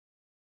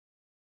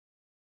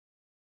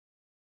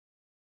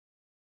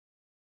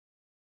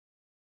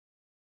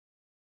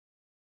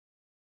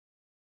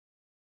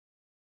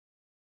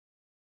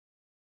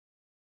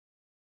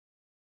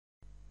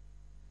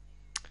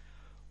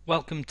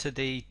Welcome to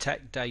the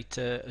Tech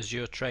Data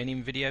Azure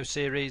training video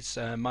series.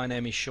 My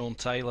name is Sean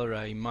Taylor,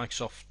 a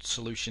Microsoft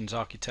Solutions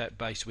Architect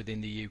based within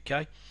the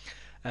UK.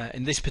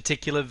 In this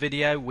particular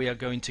video we are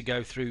going to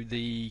go through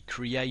the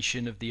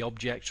creation of the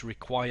objects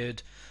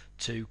required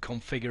to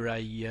configure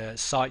a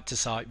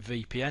site-to-site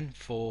VPN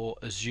for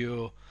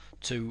Azure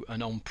to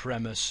an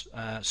on-premise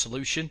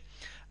solution.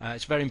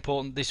 It's very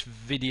important. This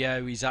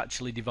video is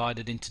actually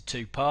divided into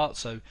two parts.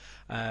 So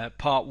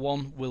part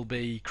one will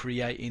be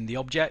creating the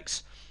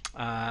objects,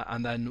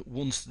 and then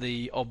once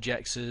the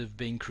objects have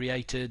been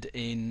created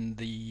in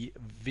the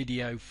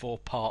video for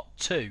part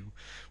two,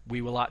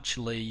 we will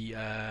actually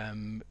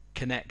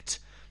connect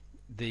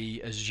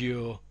the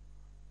Azure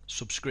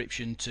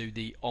subscription to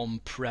the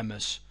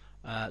on-premise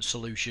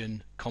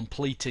solution,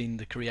 completing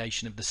the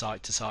creation of the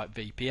site-to-site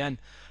VPN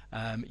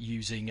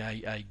using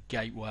a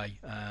gateway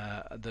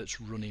that's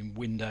running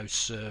Windows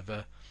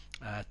Server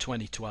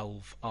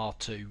 2012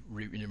 R2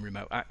 routing and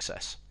remote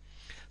access.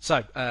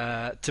 So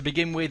to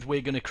begin with, we're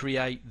going to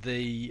create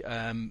the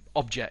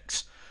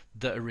objects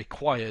that are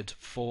required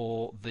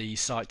for the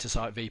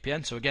site-to-site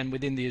VPN. So again,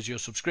 within the Azure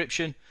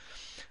subscription,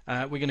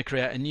 we're going to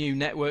create a new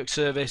network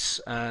service.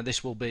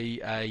 This will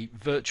be a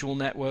virtual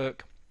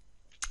network,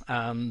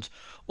 and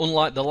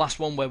unlike the last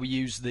one where we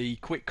use the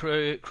quick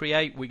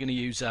create, we're going to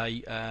use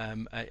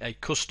a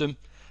custom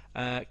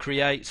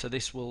create. So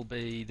this will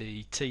be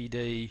the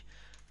TD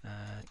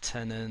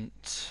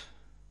tenant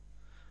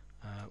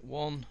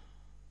 1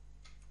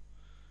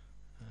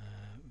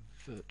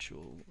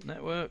 virtual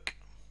network,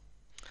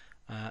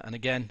 and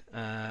again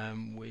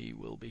we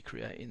will be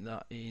creating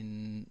that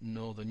in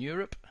Northern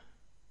Europe.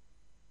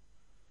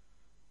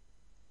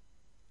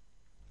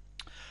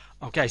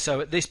 Okay,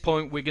 so at this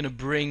point we're going to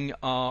bring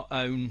our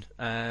own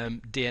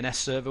DNS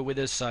server with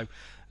us. So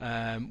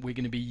we're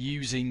going to be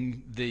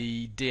using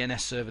the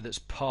DNS server that's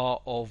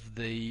part of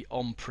the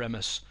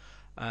on-premise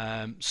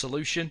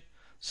solution.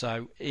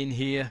 So in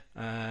here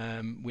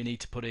we need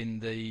to put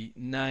in the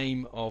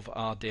name of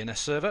our DNS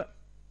server.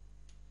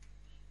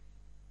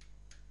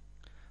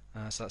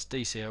 So that's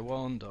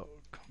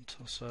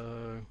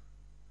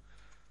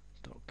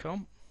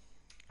dco1.contoso.com,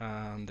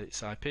 and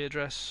its IP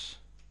address,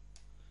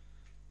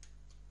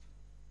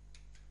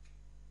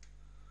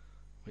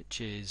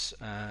 which is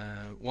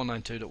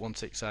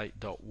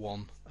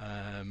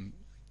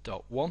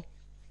 192.168.1.1.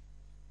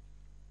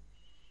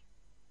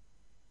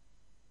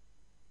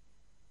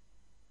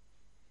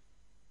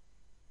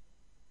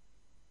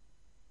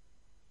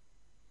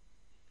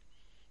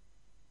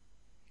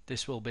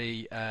 This will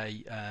be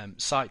a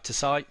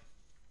site-to-site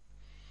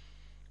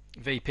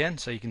VPN,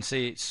 so you can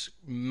see it's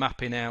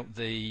mapping out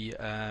the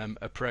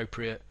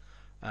appropriate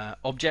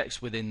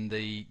objects within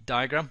the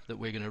diagram that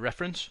we're going to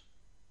reference.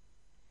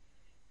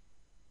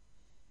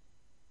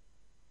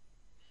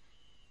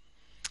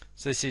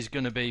 So this is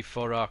going to be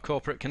for our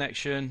corporate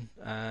connection,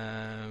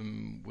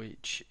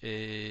 which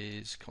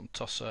is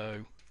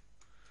Contoso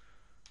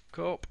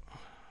Corp,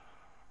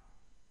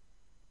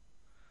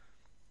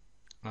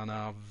 and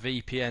our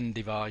VPN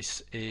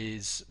device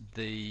is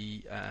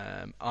the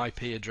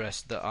IP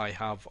address that I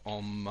have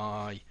on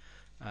my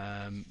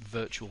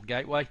virtual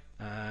gateway,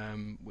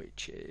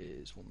 which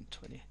is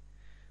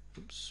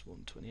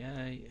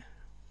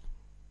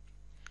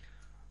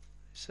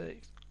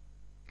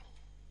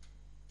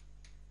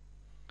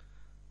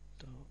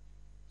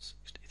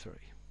 128.6.63,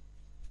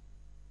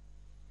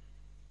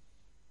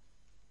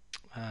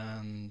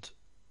 and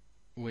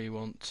we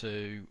want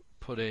to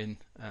put in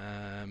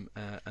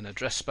an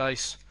address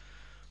space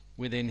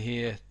within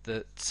here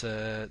that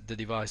the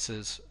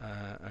devices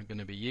are going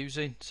to be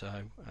using.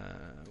 So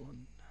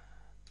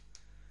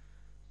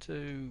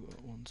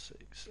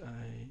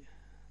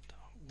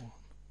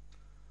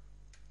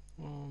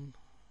 192.168.1.1,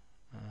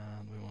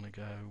 and we want to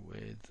go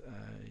with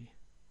a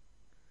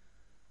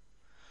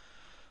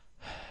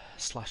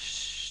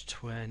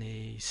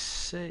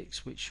 /26,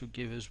 which should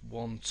give us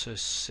 1 to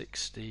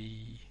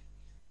 60.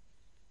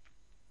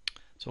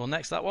 So we'll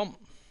next that one.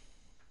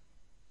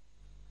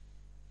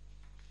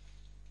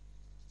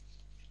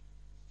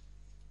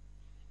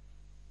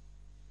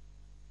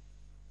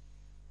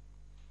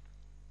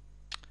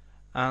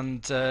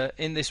 And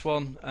in this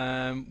one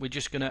we're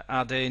just going to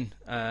add in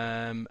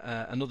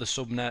another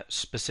subnet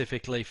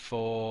specifically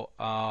for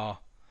our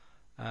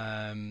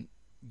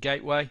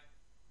gateway.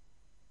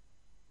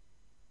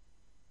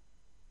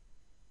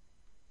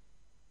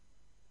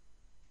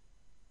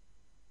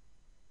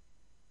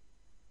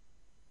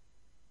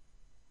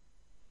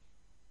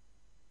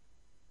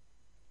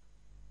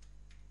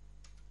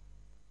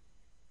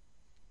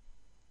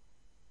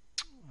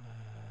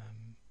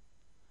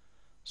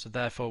 So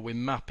therefore we're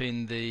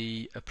mapping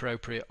the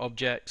appropriate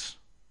objects,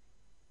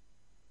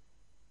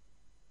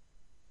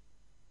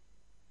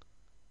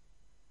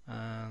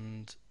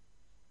 and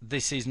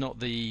this is not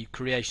the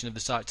creation of the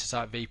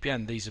site-to-site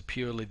VPN. These are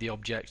purely the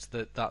objects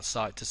that that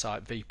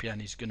site-to-site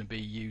VPN is going to be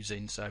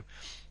using, so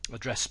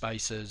address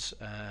spaces,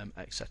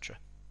 etc.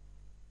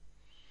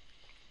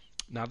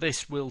 Now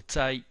this will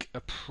take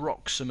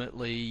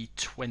approximately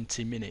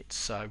 20 minutes,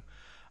 so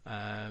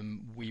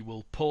We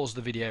will pause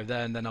the video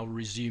there and then I'll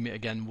resume it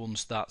again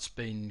once that's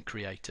been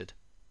created.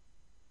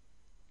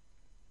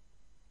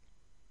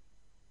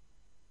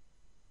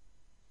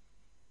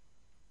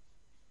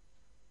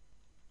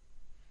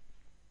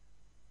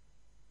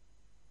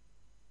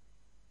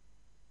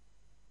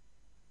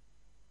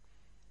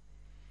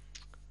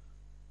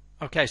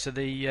 Okay, so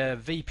the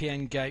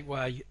VPN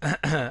gateway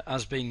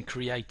has been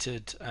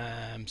created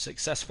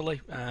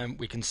successfully.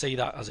 We can see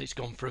that as it's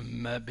gone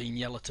from being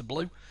yellow to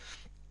blue.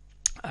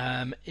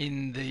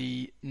 In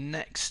the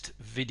next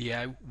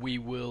video we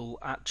will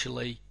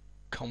actually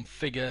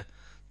configure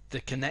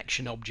the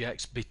connection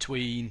objects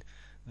between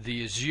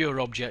the Azure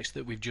objects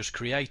that we've just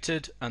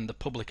created and the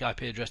public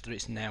IP address that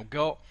it's now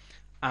got,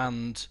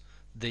 and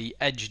the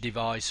edge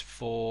device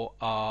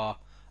for our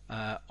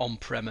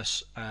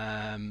on-premise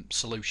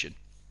solution.